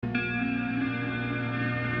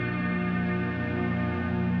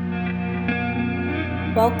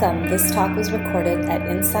Welcome. This talk was recorded at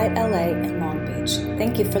Insight LA in Long Beach.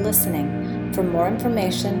 Thank you for listening. For more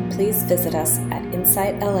information, please visit us at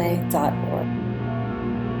insightla.org.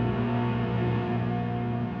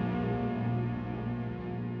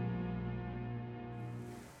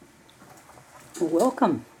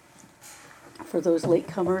 Welcome. For those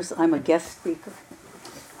latecomers, I'm a guest speaker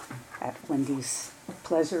at Wendy's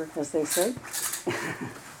Pleasure, as they say.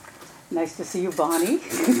 Nice to see you, Bonnie,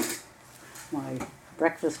 my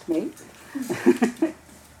breakfast mate.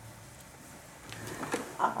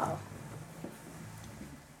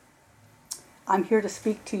 I'm here to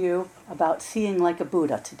speak to you about seeing like a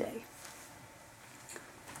Buddha today.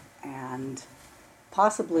 And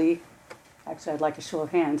possibly, actually I'd like a show of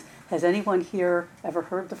hands, has anyone here ever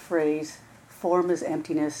heard the phrase, form is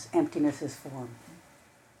emptiness, emptiness is form?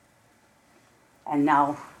 And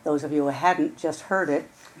now, those of you who hadn't just heard it,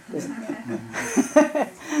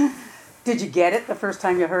 did you get it the first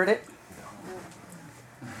time you heard it?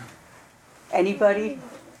 Anybody?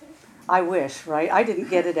 I wish, right? I didn't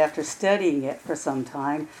get it after studying it for some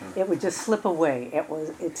time. It would just slip away.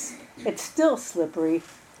 It's still slippery,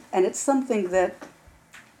 and it's something that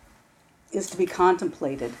is to be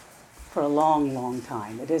contemplated for a long, long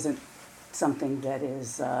time. It isn't something that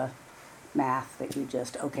is math that you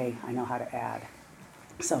just, okay, I know how to add.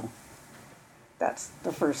 So that's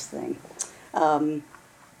the first thing.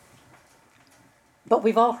 But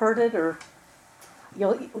we've all heard it, or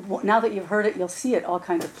now that you've heard it, you'll see it all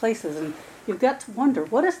kinds of places, and you've got to wonder,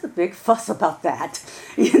 what is the big fuss about that?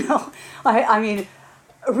 I mean,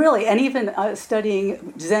 really, and even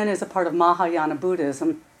studying Zen as a part of Mahayana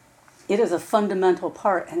Buddhism, it is a fundamental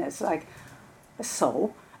part, and it's like,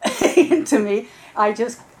 so, to me, I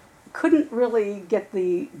just couldn't really get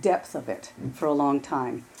the depth of it for a long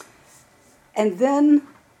time. And then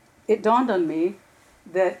it dawned on me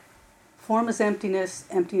that form is emptiness,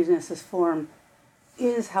 emptiness is form,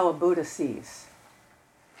 is how a Buddha sees.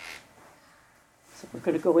 So we're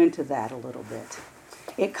going to go into that a little bit.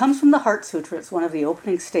 It comes from the Heart Sutra. It's one of the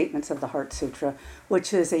opening statements of the Heart Sutra,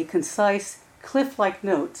 which is a concise, cliff-like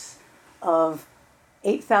notes of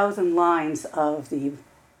 8,000 lines of the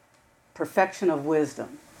perfection of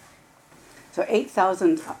wisdom. So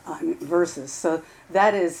 8,000 verses. So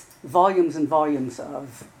that is volumes and volumes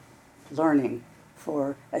of learning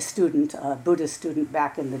for a student, a Buddhist student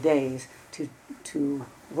back in the days, to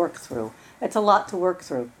work through. It's a lot to work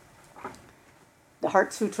through. The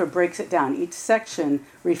Heart Sutra breaks it down. Each section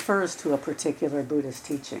refers to a particular Buddhist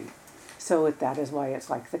teaching. So that is why it's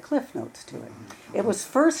like the cliff notes to it. It was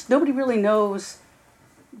first, nobody really knows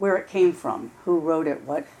where it came from, who wrote it,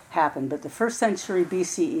 what happened, but the 1st century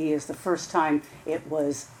BCE is the first time it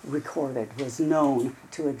was recorded, was known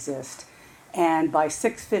to exist. And by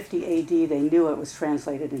 650 AD, they knew it was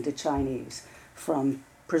translated into Chinese from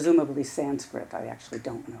presumably Sanskrit. I actually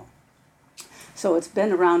don't know. So it's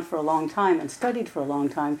been around for a long time and studied for a long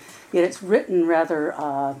time, yet it's written rather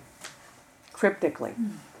cryptically,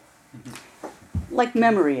 like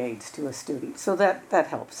memory aids to a student. So that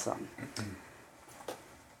helps some.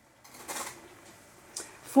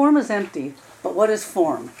 Form is empty, but what is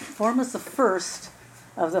form? Form is the first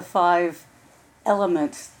of the 5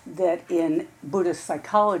 elements that in Buddhist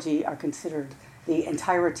psychology are considered the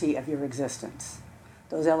entirety of your existence.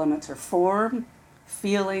 Those elements are form,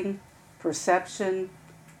 feeling, perception,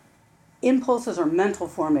 impulses or mental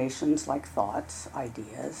formations like thoughts,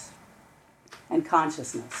 ideas, and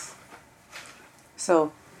consciousness.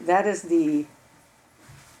 So that is the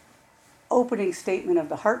opening statement of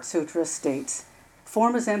the Heart Sutra states,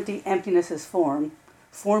 form is empty, emptiness is form.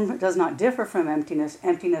 Form does not differ from emptiness,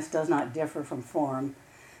 emptiness does not differ from form.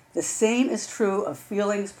 The same is true of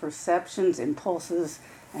feelings, perceptions, impulses,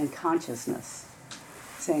 and consciousness.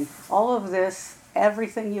 Saying all of this,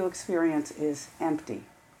 everything you experience is empty.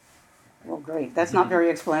 Well, great. That's not very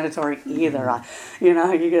explanatory either.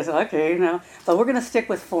 You guess, okay, But we're going to stick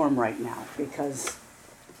with form right now because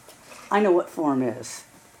I know what form is.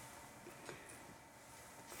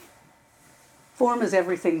 Form is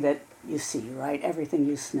everything that you see, right? Everything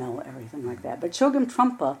you smell, everything like that. But Chogyam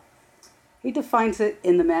Trungpa, he defines it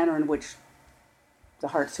in the manner in which the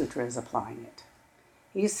Heart Sutra is applying it.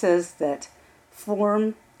 He says that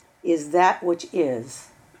form is that which is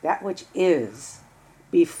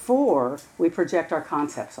before we project our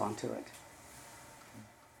concepts onto it.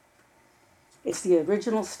 It's the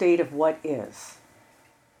original state of what is.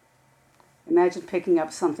 Imagine picking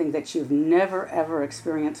up something that you've never, ever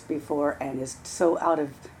experienced before and is so out of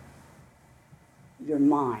your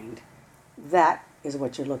mind. That is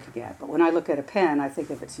what you're looking at. But when I look at a pen, I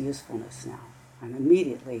think of its usefulness now. I'm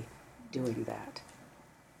immediately doing that.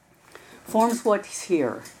 Form's what's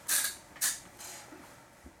here.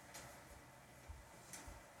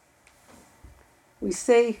 We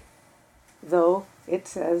say, though, it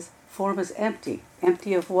says, form is empty.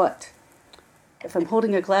 Empty of what? If I'm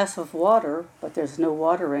holding a glass of water, but there's no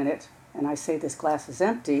water in it, and I say this glass is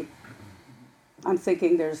empty, I'm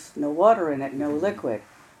thinking there's no water in it, no liquid.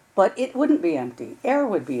 But it wouldn't be empty. Air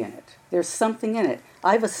would be in it. There's something in it.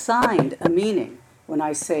 I've assigned a meaning when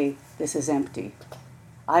I say this is empty.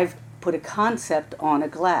 I've put a concept on a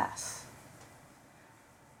glass.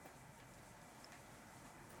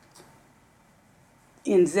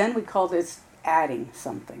 In Zen, we call this adding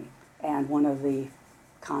something. And one of the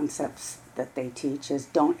concepts that they teach is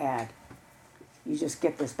don't add. You just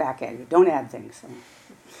get this back at you. Don't add things.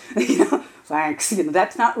 Thanks.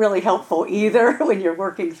 That's not really helpful either when you're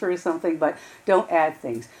working through something, but don't add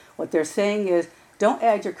things. What they're saying is don't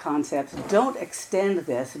add your concepts. Don't extend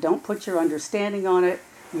this. Don't put your understanding on it,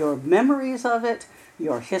 your memories of it,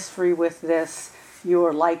 your history with this,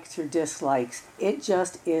 your likes, your dislikes. It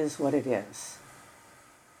just is what it is.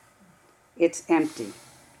 It's empty.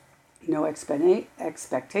 No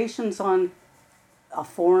expectations on a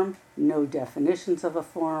form, no definitions of a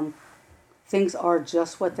form. Things are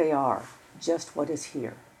just what they are, just what is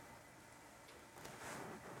here.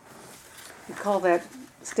 We call that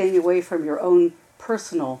staying away from your own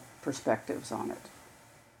personal perspectives on it,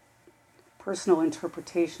 personal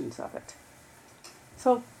interpretations of it.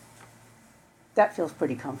 So that feels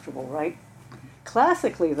pretty comfortable, right?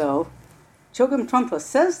 Classically, though, Chogyam Trungpa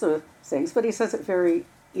says the things, but he says it very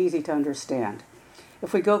easy to understand.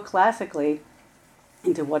 If we go classically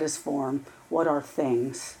into what is form, what are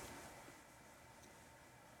things,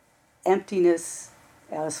 emptiness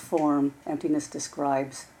as form, emptiness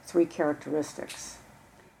describes three characteristics.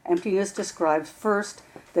 Emptiness describes first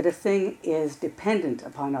that a thing is dependent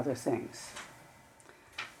upon other things.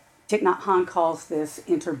 Thich Nhat Hanh calls this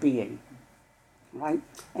interbeing, right?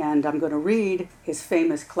 And I'm going to read his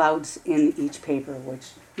famous Clouds in Each Paper,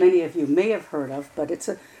 which many of you may have heard of, but it's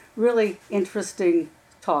a really interesting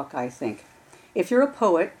talk, I think. If you're a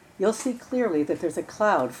poet, you'll see clearly that there's a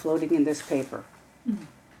cloud floating in this paper. Mm-hmm.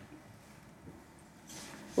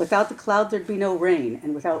 Without the cloud, there'd be no rain,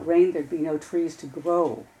 and without rain, there'd be no trees to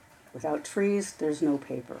grow. Without trees, there's no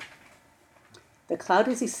paper. The cloud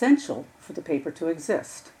is essential for the paper to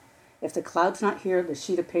exist. If the cloud's not here, the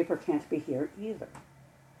sheet of paper can't be here either.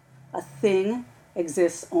 A thing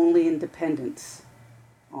exists only in dependence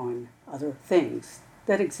on other things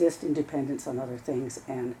that exist in dependence on other things,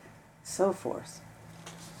 and so forth.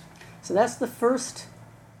 So that's the first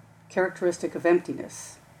characteristic of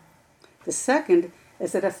emptiness. The second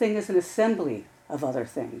is that a thing is an assembly of other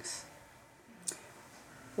things.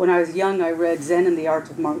 When I was young, I read Zen and the Art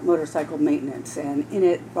of Motorcycle Maintenance, and in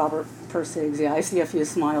it, Robert Pirsig's, yeah, I see a few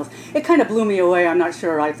smiles. It kind of blew me away. I'm not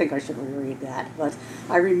sure. I think I should reread that. But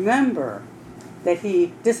I remember that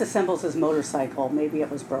he disassembles his motorcycle. Maybe it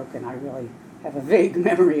was broken. I really have a vague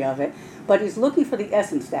memory of it. But he's looking for the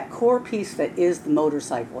essence, that core piece that is the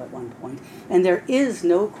motorcycle at one point. And there is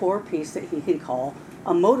no core piece that he can call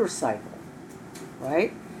a motorcycle.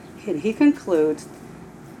 Right? And he concludes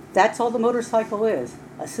that's all the motorcycle is,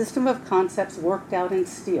 a system of concepts worked out in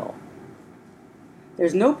steel.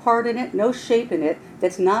 There's no part in it, no shape in it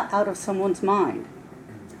that's not out of someone's mind.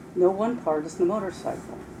 No one part is the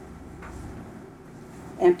motorcycle.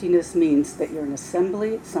 Emptiness means that you're an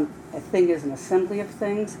assembly, a thing is an assembly of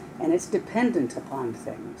things, and it's dependent upon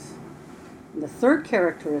things. And the third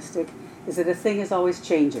characteristic is that a thing is always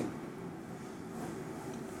changing.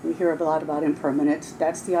 We hear a lot about impermanence.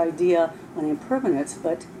 That's the idea on impermanence,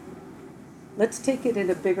 but let's take it in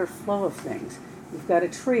a bigger flow of things. You've got a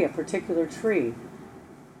tree, a particular tree.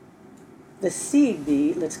 The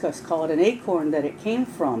seed, let's just call it an acorn that it came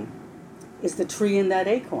from, is the tree in that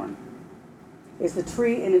acorn. Is the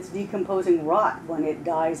tree in its decomposing rot when it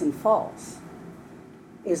dies and falls?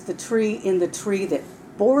 Is the tree in the tree that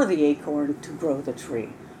bore the acorn to grow the tree?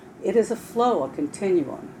 It is a flow, a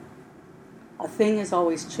continuum. A thing is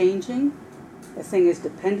always changing, a thing is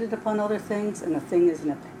dependent upon other things, and a thing is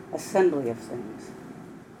an assembly of things.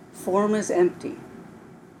 Form is empty.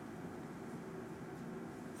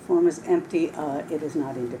 Form is empty. It is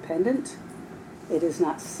not independent. It is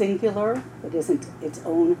not singular. It isn't its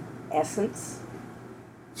own essence.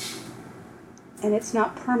 And it's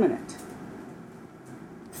not permanent.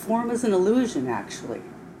 Form is an illusion, actually.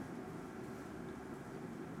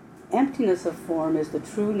 Emptiness of form is the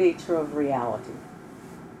true nature of reality.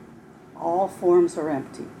 All forms are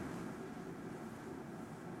empty.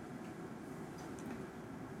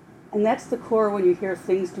 And that's the core when you hear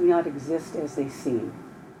things do not exist as they seem.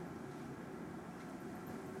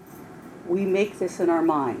 we make this in our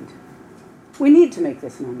mind. We need to make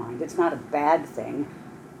this in our mind. It's not a bad thing.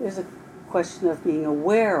 There's a question of being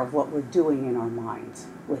aware of what we're doing in our minds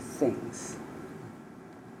with things.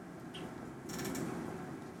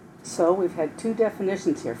 So we've had two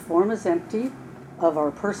definitions here. Form is empty of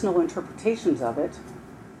our personal interpretations of it,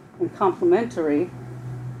 and complementary,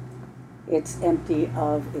 it's empty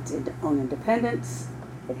of its own independence,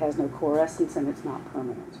 it has no core essence, and it's not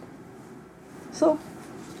permanent. So,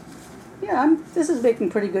 yeah, this is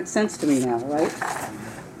making pretty good sense to me now, right?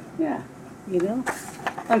 Yeah,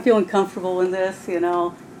 I'm feeling comfortable in this, you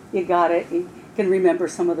got it. You can remember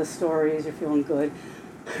some of the stories, you're feeling good.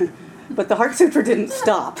 But the Heart Sutra didn't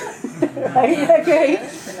stop, right? Okay,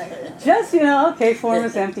 just, okay, form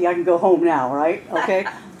is empty, I can go home now, right? Okay,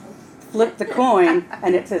 flip the coin,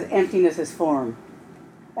 and it says emptiness is form.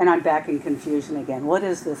 And I'm back in confusion again. What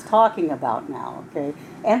is this talking about now, okay?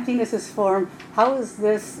 Emptiness is form. How is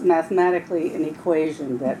this mathematically an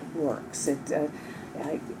equation that works?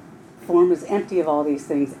 Form is empty of all these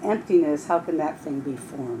things. Emptiness, how can that thing be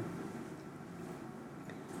form?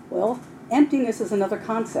 Well, emptiness is another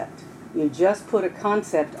concept. You just put a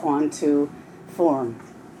concept onto form.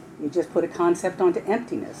 You just put a concept onto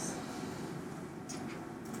emptiness.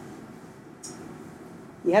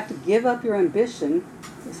 You have to give up your ambition.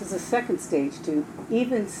 This is a second stage to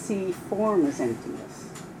even see form as emptiness.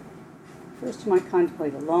 First, you might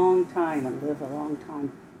contemplate a long time and live a long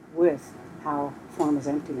time with how form is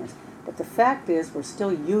emptiness. But the fact is, we're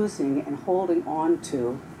still using and holding on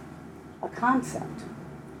to a concept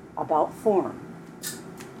about form.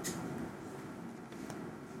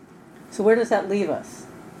 So where does that leave us?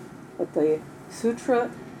 What the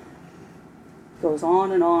sutra goes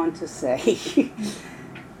on and on to say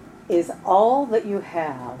is all that you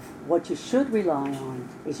have, what you should rely on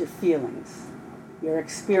is your feelings, your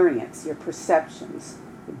experience, your perceptions,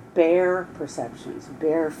 bare perceptions,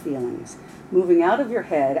 bare feelings. Moving out of your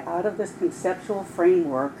head, out of this conceptual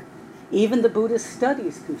framework, even the Buddhist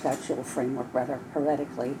studies conceptual framework rather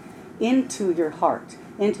heretically, into your heart,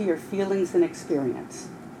 into your feelings and experience.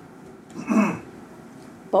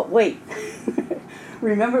 But wait,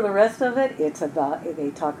 remember the rest of it? They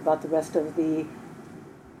talk about the rest of the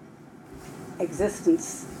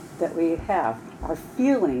existence that we have. Our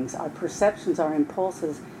feelings, our perceptions, our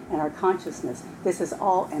impulses, and our consciousness. This is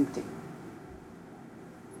all empty.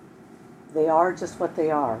 They are just what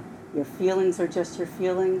they are. Your feelings are just your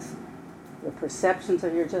feelings. Your perceptions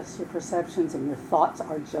are just your perceptions, and your thoughts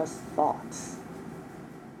are just thoughts.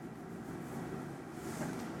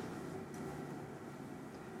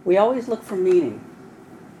 We always look for meaning.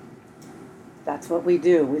 That's what we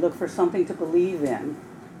do. We look for something to believe in.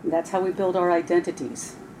 And that's how we build our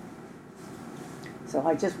identities. So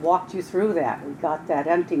I just walked you through that. We got that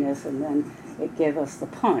emptiness, and then it gave us the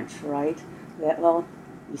punch, right? That, well,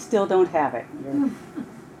 you still don't have it.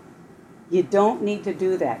 You don't need to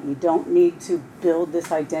do that. You don't need to build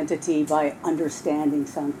this identity by understanding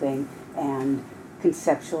something and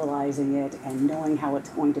conceptualizing it and knowing how it's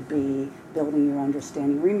going to be, building your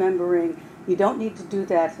understanding, remembering. You don't need to do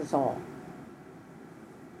that at all.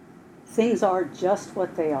 Things are just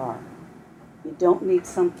what they are. You don't need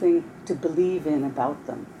something to believe in about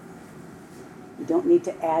them. You don't need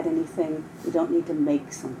to add anything. You don't need to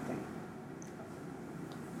make something.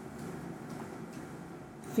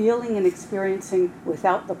 Feeling and experiencing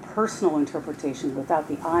without the personal interpretation, without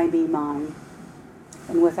the I, me, mine,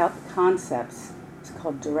 and without the concepts is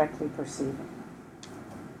called directly perceiving.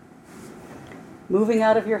 Moving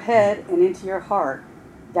out of your head and into your heart,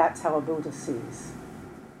 that's how a Buddha sees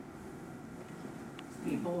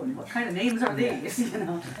people, and what kind of names are these?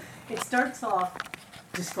 It starts off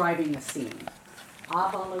describing a scene.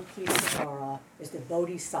 Avalokitesvara is the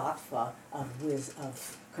bodhisattva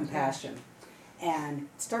of compassion, and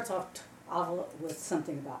it starts off with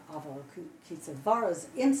something about Avalokitesvara's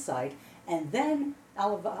insight, and then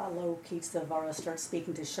Avalokitesvara starts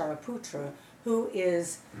speaking to Shariputra, who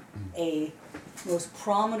is a most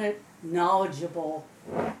prominent, knowledgeable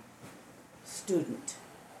student,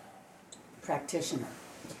 practitioner.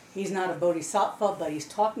 He's not a bodhisattva, but he's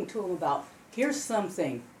talking to him about, here's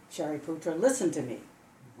something, Shariputra, listen to me.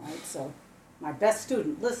 Right? So, my best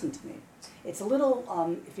student, listen to me. It's a little,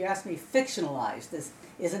 if you ask me, fictionalized. This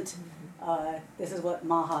isn't, this is what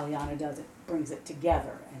Mahayana does. It brings it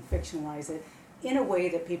together and fictionalize it in a way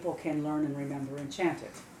that people can learn and remember and chant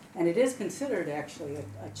it. And it is considered actually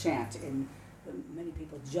a chant. Many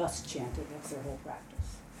people just chant it. That's their whole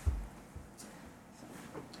practice.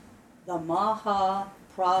 The Maha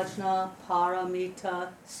Prajna Paramita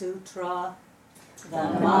Sutra. The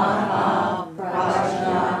Maha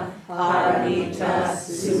Prajna Paramita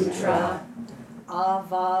Sutra. Shariputra,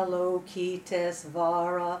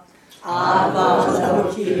 Avalokitesvara,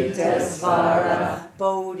 Avalokitesvara,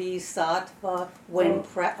 Bodhisattva,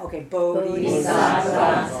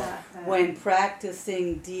 Bodhisattva, when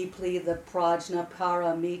practicing deeply the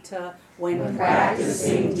Prajnaparamita, when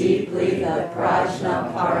practicing deeply the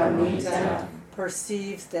Prajnaparamita,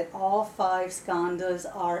 perceives that all 5 skandhas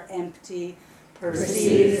are empty,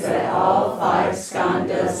 perceives that all 5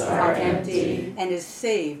 skandhas are empty, and is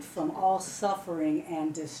saved from all suffering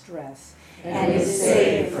and distress. and is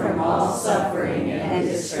saved from all suffering and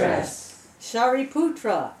distress.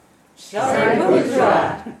 Shariputra,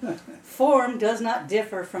 Shariputra, form does not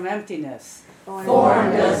differ from emptiness. form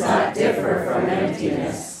does not differ from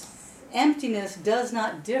emptiness. Emptiness does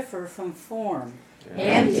not differ from form.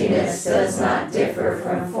 Emptiness does not differ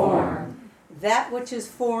from form. That which is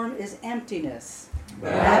form is emptiness.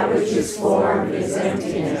 That which is form is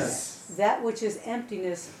emptiness. That which is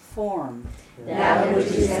emptiness, form. That which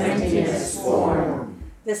is emptiness, form.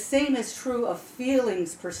 The same is true of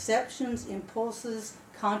feelings, perceptions, impulses,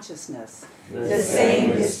 consciousness. The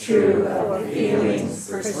same is true of feelings,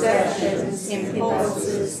 perceptions,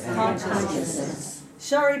 impulses, and consciousness.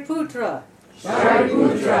 Shariputra,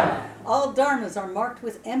 Shariputra, all dharmas are marked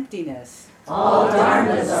with emptiness. all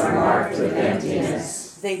dharmas are marked with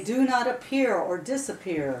emptiness. They do not appear or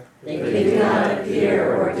disappear, They do not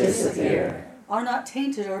appear or disappear, are not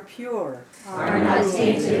tainted or pure, are not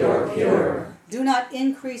tainted or pure, do not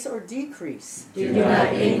increase or decrease. do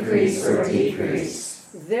not increase or decrease.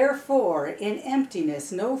 Therefore, in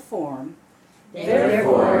emptiness, no form,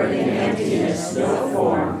 Therefore, in emptiness, no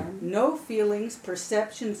form, no feelings,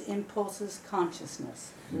 perceptions, impulses,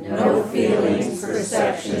 consciousness. no feelings,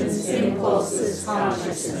 perceptions, impulses,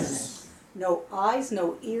 consciousness. No eyes,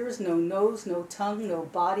 no ears, no nose, no tongue, no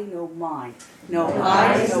body, no mind. No No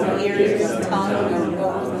eyes, no no ears, no no tongue, no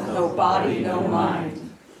nose, no body, no mind. mind.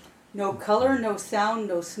 No color, no sound,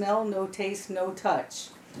 no smell, no taste, no touch.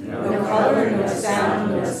 No color, no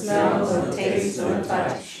sound, no smell, no taste, no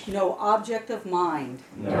touch. No object of mind.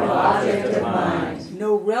 No object of mind.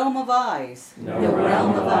 No realm of eyes. No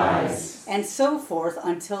realm of eyes. And so forth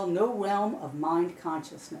until no realm of mind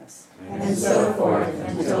consciousness. And so forth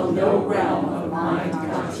until no realm of mind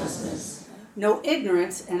consciousness. No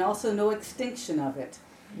ignorance and also no extinction of it.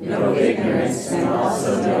 No ignorance and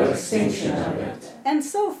also no extinction of it. And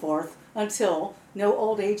so forth until no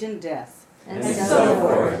old age and death. And so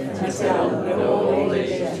forth until no old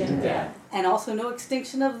age and death. And also no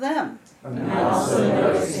extinction of them. And also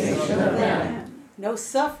no extinction of them. No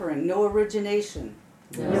suffering, no origination.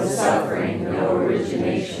 No suffering, no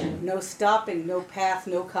origination. No stopping, no path,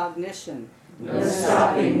 no cognition. No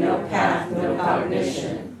stopping, no path, no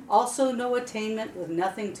cognition. Also no attainment with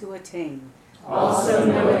nothing to attain. Also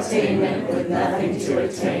no attainment with nothing to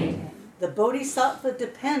attain. The bodhisattva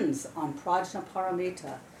depends on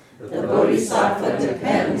Prajnaparamita, The bodhisattva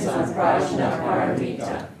depends on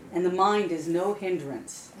Prajnaparamita, and the mind is no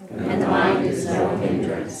hindrance. and the mind is no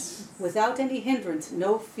hindrance. Without any hindrance,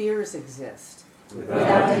 no fears exist.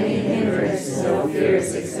 Without any hindrance, no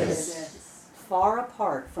fears exist. Far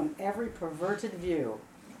apart from every perverted view,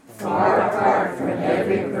 Far apart from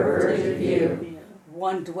every perverted view,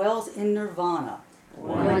 one dwells in nirvana.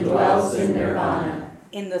 one dwells in nirvana.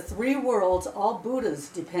 In the 3 worlds, all Buddhas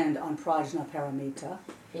depend on Prajnaparamita.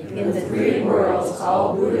 In the 3 worlds,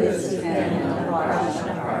 all Buddhas depend on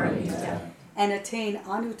Prajnaparamita, And attain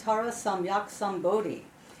Anuttara Samyak Sambodhi.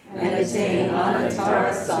 and attain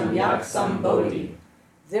Anuttara Samyak Sambodhi.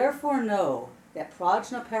 Therefore know that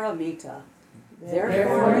Prajnaparamita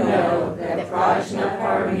Therefore know that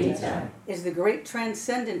Prajnaparamita is the great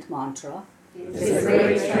transcendent mantra, is the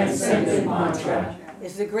great transcendent mantra,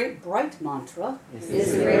 is the great bright mantra,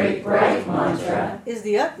 is the great bright mantra, is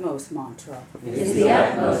the utmost mantra, is the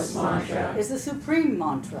utmost mantra, is the supreme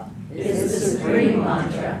mantra, is the supreme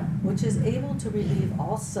mantra, which is able to relieve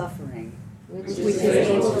all suffering, which is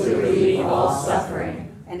able to relieve all suffering,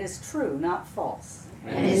 and is true, not false.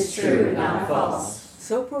 and is true, not false.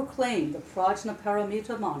 So proclaim the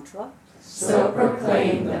Prajnaparamita mantra. So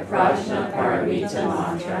proclaim the Prajnaparamita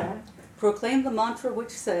mantra. Proclaim the mantra which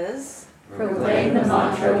says, Proclaim the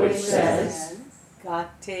mantra which says,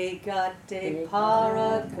 Gate gate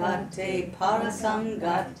para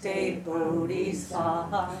samgate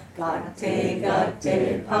bodhisvaha. Gate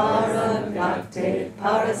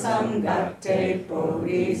para samgate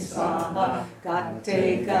bodhisvaha.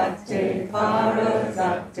 Gate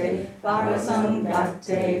para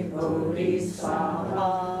samgate bodhisvaha.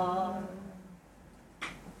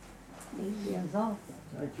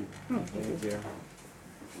 Thank you. Thank you.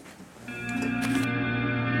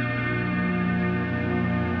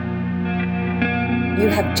 You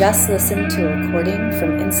have just listened to a recording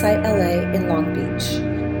from Insight LA in Long Beach.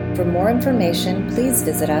 For more information, please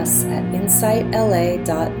visit us at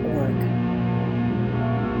insightla.org.